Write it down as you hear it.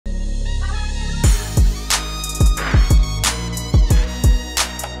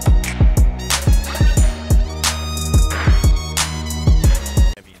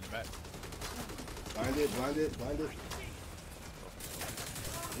Blinded.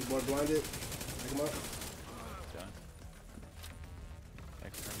 He's more blinded. Pick him up. Done.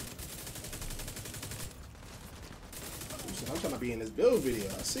 Excellent. Ooh, shit, I'm trying to be in this build video.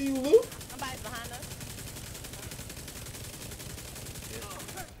 I see you, Luke. Somebody's behind us.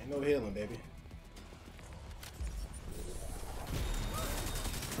 Ain't no healing, baby.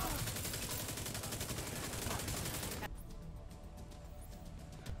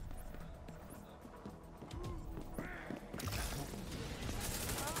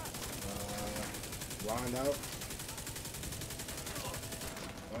 Blind out.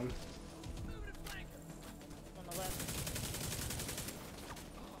 One. On the left.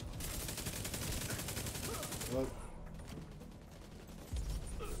 Look.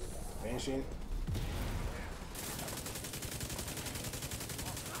 Banshee.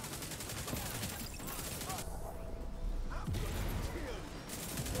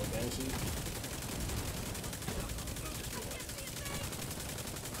 No Banshee.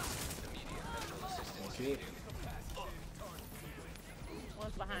 Okay.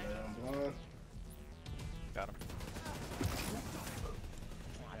 One's behind us. I'm blind. Got him.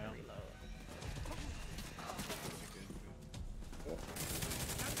 I have to reload.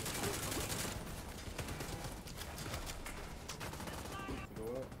 Go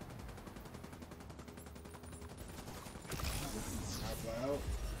up. I fly out.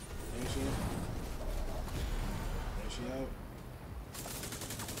 Banshee. Banshee out.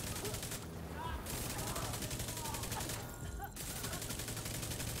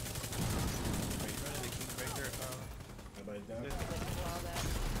 Are you running the Kingmaker? Everybody down. Waiting for all that.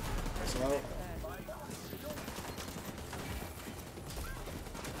 That's out.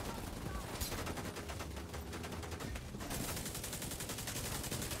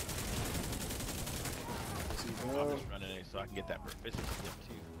 I'm just running it so I can get that proficiency up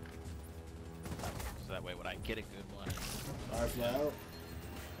too. So that way when I get a good one. Alright, fly out.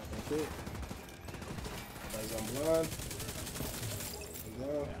 That's it. Everybody's on blind. I'm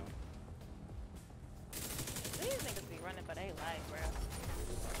down. Yeah. These niggas be running, but they like, bro.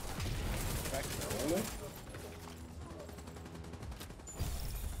 Back to the Running.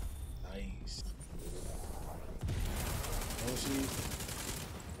 Nice. Banshee.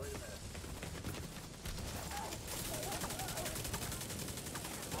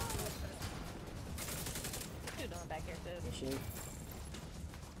 What you doing back here, sis? Banshee.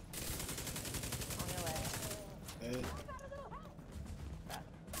 On your ass. Head.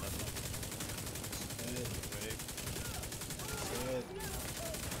 Head. Head.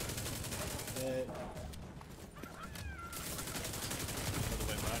 Head.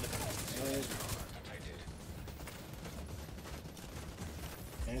 Head.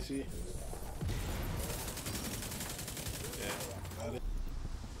 Banshee. Yeah. Got it.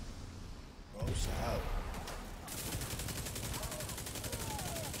 Oh, out.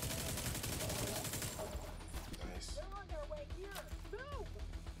 Nice.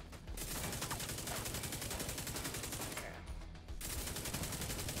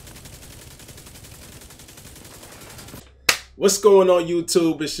 What's going on,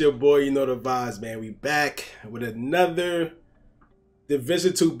 YouTube? It's your boy, YouKnoDaVibes, man. We back with another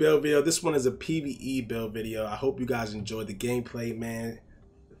Division 2 build video. This one is a PvE build video. I hope you guys enjoyed the gameplay, man.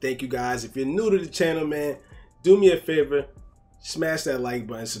 Thank you guys. If you're new to the channel, man, do me a favor. Smash that like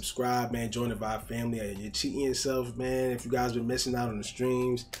button, subscribe, man. Join the Vibe family. You're cheating yourself, man. If you guys been missing out on the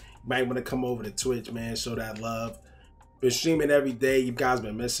streams, you might want to come over to Twitch, man. Show that love. Been streaming every day. You guys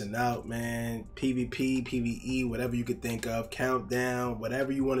been missing out, man. PvP, PvE, whatever you could think of. Countdown,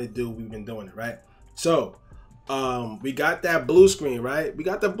 whatever you want to do, we've been doing it, right? So, we got that blue screen, right? We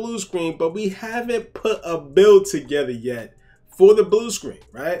got the blue screen, but we haven't put a build together yet for the blue screen,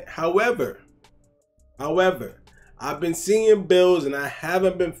 right? However, I've been seeing builds and I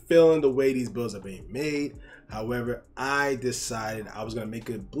haven't been feeling the way these builds are being made. However, I decided I was going to make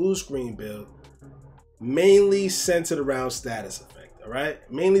a blue screen build mainly centered around status effect, all right?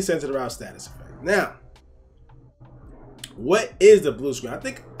 Mainly centered around status effect. Now, what is the blue screen? I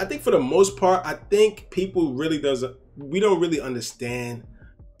think for the most part, I think people we don't really understand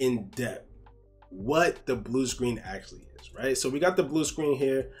in depth what the blue screen actually is, right? So we got the blue screen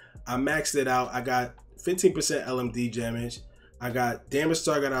here. I maxed it out. I got 15% LMD damage. I got damage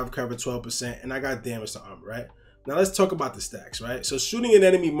target out of cover 12%, and I got damage to armor, right? Now let's talk about the stacks, right? So shooting an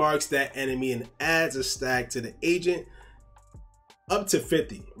enemy marks that enemy and adds a stack to the agent up to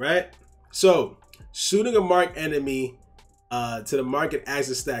 50, right? So shooting a marked enemy to the mark, it adds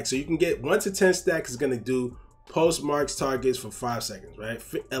a stack. So you can get 1 to 10 stacks is gonna do pulse marks targets for 5 seconds, right?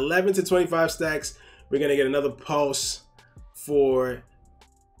 11 to 25 stacks, we're gonna get another pulse for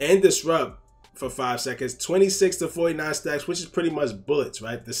and disrupt for 5 seconds, 26 to 49 stacks, which is pretty much bullets,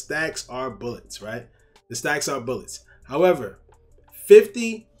 right? The stacks are bullets, right? The stacks are bullets. However,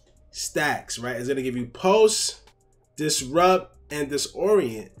 50 stacks, right, is going to give you pulse, disrupt, and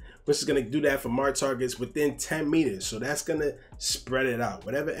disorient, which is going to do that for marked targets within 10 meters. So that's going to spread it out.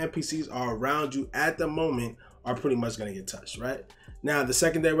 Whatever NPCs are around you at the moment are pretty much going to get touched, right? Now, the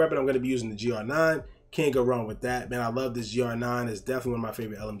secondary weapon, I'm going to be using the GR9. Can't go wrong with that, man. I love this GR9. It's definitely one of my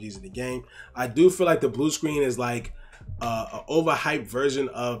favorite LMGs in the game. I do feel like the Bluescreen is like an overhyped version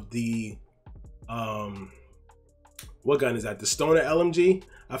of the what gun is that? The Stoner LMG.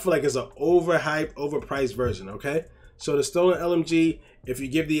 I feel like it's an overhyped, overpriced version. Okay, so the Stoner LMG, if you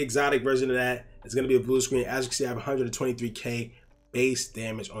give the exotic version of that, it's gonna be a Bluescreen. As you can see, I have 123k base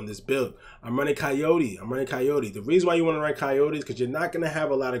damage on this build. I'm running Coyote. The reason why you want to run Coyote is because you're not going to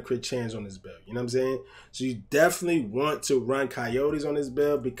have a lot of crit chance on this build. You know what I'm saying? So you definitely want to run Coyotes on this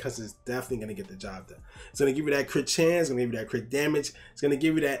build because it's definitely going to get the job done. It's going to give you that crit chance. It's going to give you that crit damage. It's going to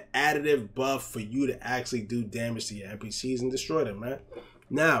give you that additive buff for you to actually do damage to your NPCs and destroy them, right?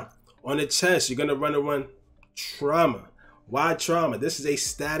 Now, on the chest, you're going to run Trauma. Why Trauma? This is a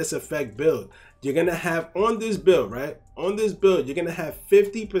status effect build. You're going to have on this build, right? On this build, you're going to have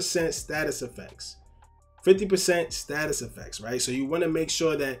 50% status effects. 50% status effects, right? So you want to make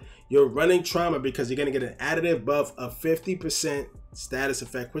sure that you're running Trauma because you're going to get an additive buff of 50% status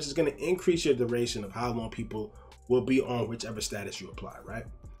effect, which is going to increase your duration of how long people will be on whichever status you apply, right?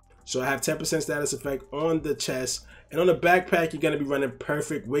 So I have 10% status effect on the chest. And on the backpack, you're going to be running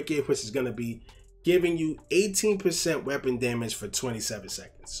Perfect Wicked, which is going to be giving you 18% weapon damage for 27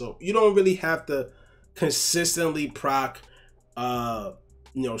 seconds. So you don't really have to consistently proc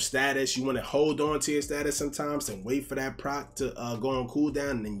status. You want to hold on to your status sometimes and wait for that proc to go on cooldown,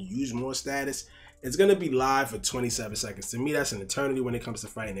 and then you use more status. It's going to be live for 27 seconds. To me, that's an eternity when it comes to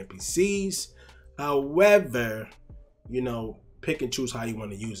fighting NPCs. However, pick and choose how you want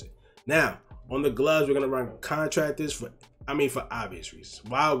to use it. Now, on the gloves, we're going to run Contractors for obvious reasons.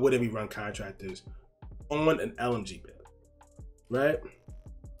 Why wouldn't we run Contractors on an LMG build, right?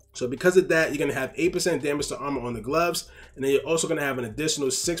 So because of that, you're going to have 8% damage to armor on the gloves, and then you're also going to have an additional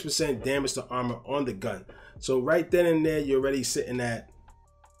 6% damage to armor on the gun. So right then and there, you're already sitting at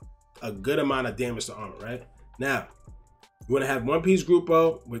a good amount of damage to armor, right? Now, you want to have one-piece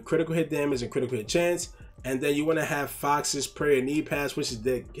Grupo with critical hit damage and critical hit chance, and then you want to have Fox's Prayer Knee Pass, which is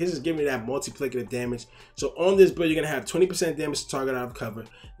giving you that multiplicative damage. So on this build, you're going to have 20% damage to target out of cover.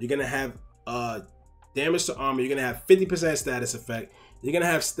 You're going to have damage to armor. You're going to have 50% status effect. You're going to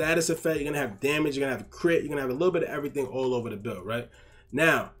have status effect. You're going to have damage. You're going to have crit. You're going to have a little bit of everything all over the build, right?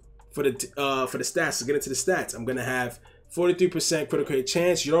 Now, for the stats, to get into the stats, I'm going to have 43% critical hit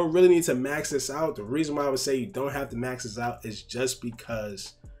chance. You don't really need to max this out. The reason why I would say you don't have to max this out is just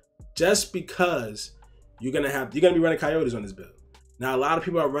because you're gonna be running Coyotes on this build. Now, a lot of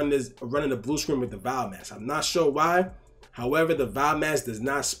people are running the Bluescreen with the Valve Mask. I'm not sure why. However, the Valve Mask does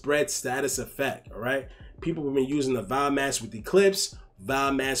not spread status effect. All right, people have been using the Valve Mask with Eclipse,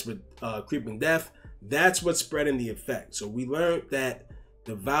 Valve Mask with Creeping Death. That's what's spreading the effect. So we learned that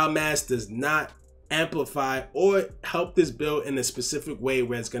the Valve Mask does not amplify or help this build in a specific way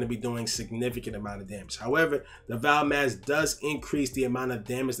where it's going to be doing significant amount of damage. However, the Valve Mask does increase the amount of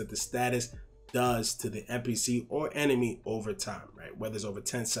damage that the status does to the NPC or enemy over time, right? Whether it's over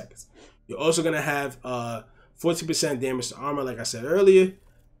 10 seconds. You're also going to have 40% damage to armor, like I said earlier.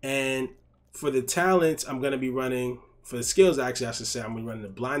 And for the talents, I'm going to be running, for the skills, actually, I should say, I'm going to be running the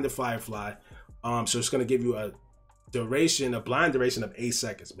Blinded Firefly. So it's going to give you a blind duration of 8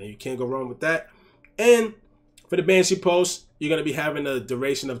 seconds, man. You can't go wrong with that. And for the Banshee Pulse, you're going to be having a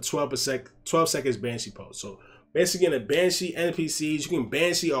duration of 12 seconds Banshee Pulse. So basically in a Banshee NPCs, you can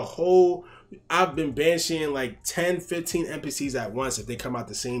Banshee a whole, I've been Bansheeing like 10, 15 NPCs at once. If they come out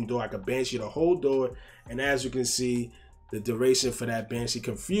the same door, I can Banshee the whole door. And as you can see, the duration for that Banshee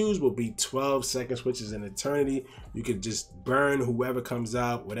Confused will be 12 seconds, which is an eternity. You could just burn whoever comes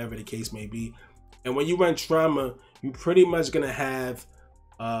out, whatever the case may be. And when you run Trauma, you're pretty much going to have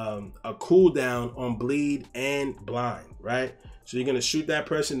a cooldown on Bleed and Blind, right? So you're going to shoot that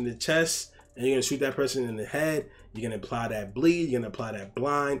person in the chest, and you're going to shoot that person in the head. You're going to apply that Bleed. You're going to apply that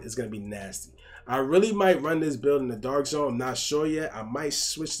Blind. It's going to be nasty. I really might run this build in the Dark Zone. I'm not sure yet. I might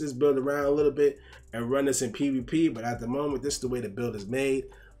switch this build around a little bit and run this in PvP. But at the moment, this is the way the build is made.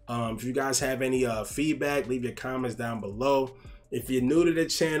 If you guys have any feedback, leave your comments down below. If you're new to the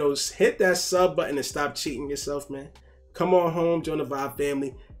channel, hit that sub button and stop cheating yourself, man. Come on home, join the Vibe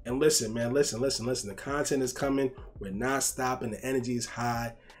family. And listen, man, listen. The content is coming. We're not stopping. The energy is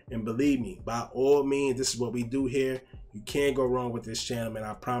high. And believe me, by all means, this is what we do here. You can't go wrong with this channel, man.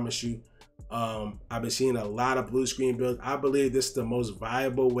 I promise you. I've been seeing a lot of blue screen builds. I believe this is the most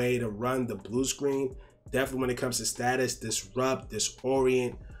viable way to run the blue screen. Definitely when it comes to status, disrupt,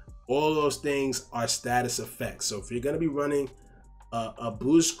 disorient, all those things are status effects. So if you're going to be running a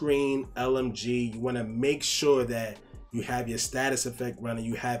blue screen LMG, you want to make sure that you have your status effect running.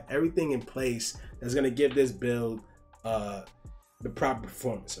 You have everything in place that's going to give this build the proper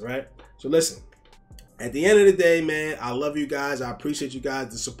performance. All right. So listen, at the end of the day, man, I love you guys. I appreciate you guys.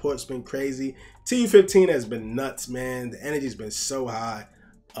 The support's been crazy. TU15 has been nuts, man. The energy's been so high.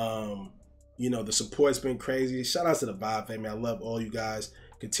 You know, the support's been crazy. Shout out to the Vibe family. I love all you guys.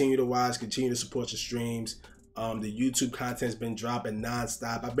 Continue to watch, continue to support your streams. The YouTube content's been dropping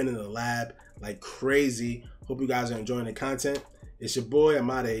nonstop. I've been in the lab like crazy. Hope you guys are enjoying the content. It's your boy. I'm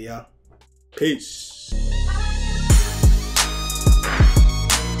out of here, y'all. Peace.